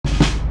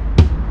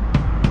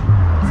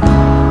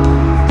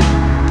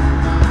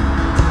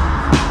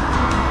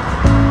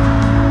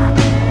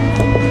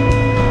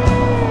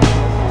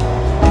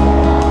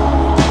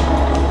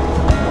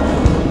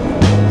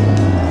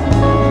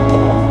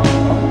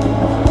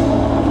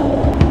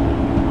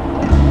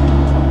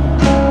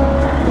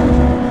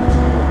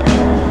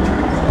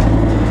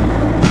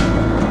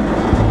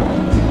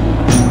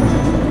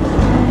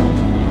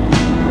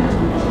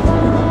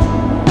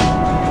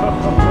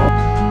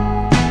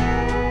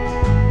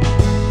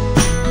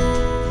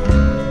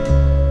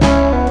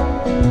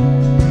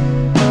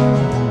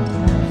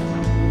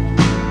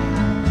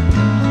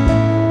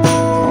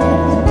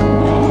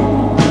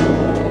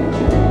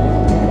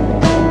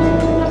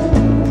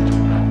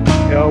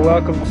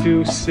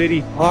to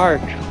City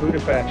Park,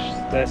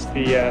 Budapest. That's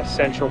the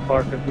central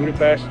park of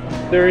Budapest.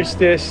 There is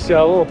this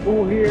little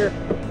pool here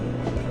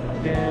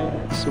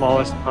and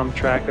smallest pump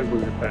track of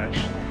Budapest.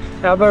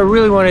 Now, but I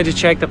really wanted to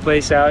check the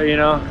place out, you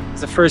know.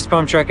 It's the first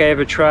pump track I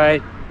ever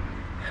tried.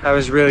 I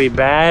was really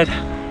bad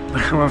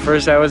when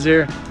first I was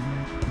here.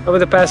 Over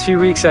the past few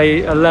weeks,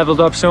 I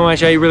leveled up so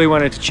much. I really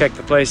wanted to check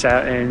the place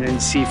out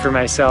and see for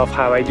myself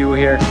how I do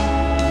here.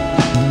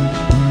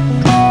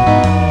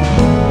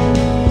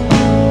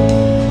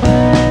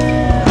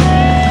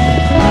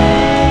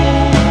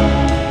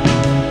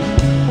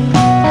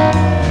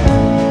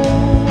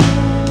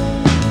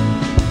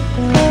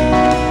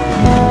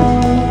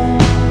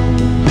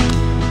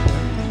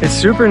 It's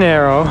super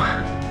narrow,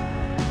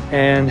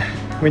 and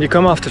when you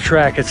come off the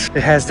track, it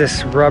has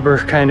this rubber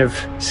kind of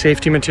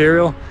safety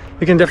material.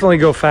 You can definitely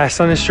go fast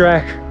on this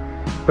track,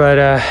 but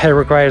it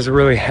requires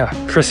really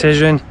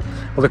precision.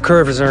 Well, the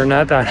curves are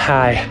not that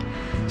high,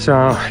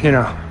 so you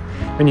know,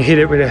 when you hit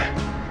it with a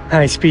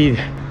high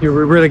speed, you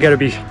really got to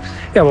be,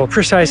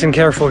 precise and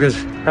careful, because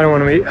I don't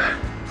want to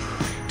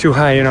be too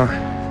high, you know,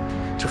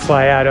 to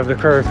fly out of the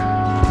curve.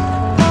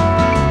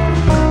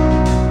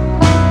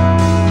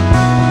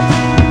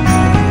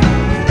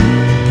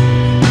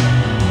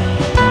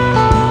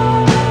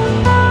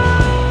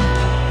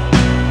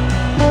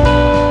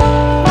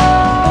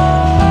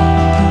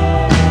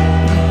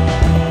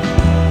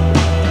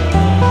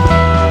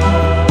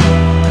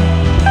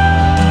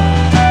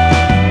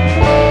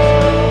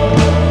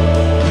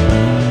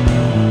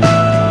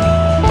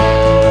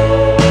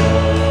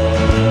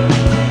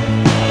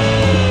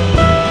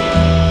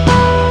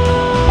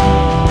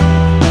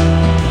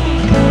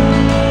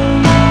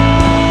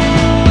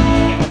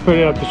 Put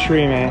it up the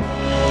tree, man.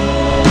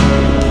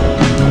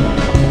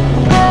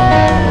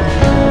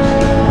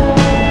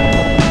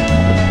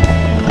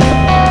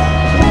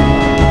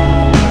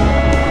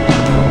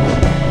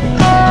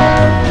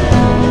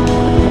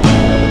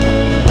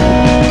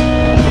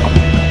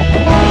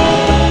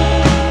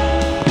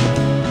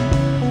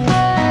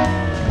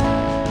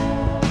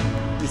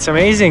 It's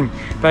amazing,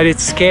 but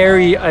it's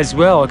scary as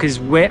well, because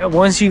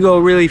once you go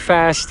really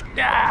fast,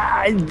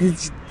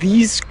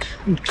 these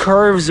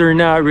curves are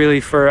not really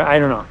for, I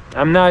don't know,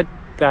 I'm not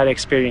that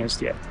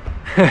experienced yet.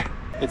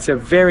 It's a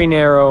very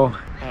narrow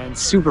and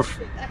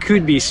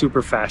could be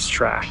super fast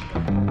track.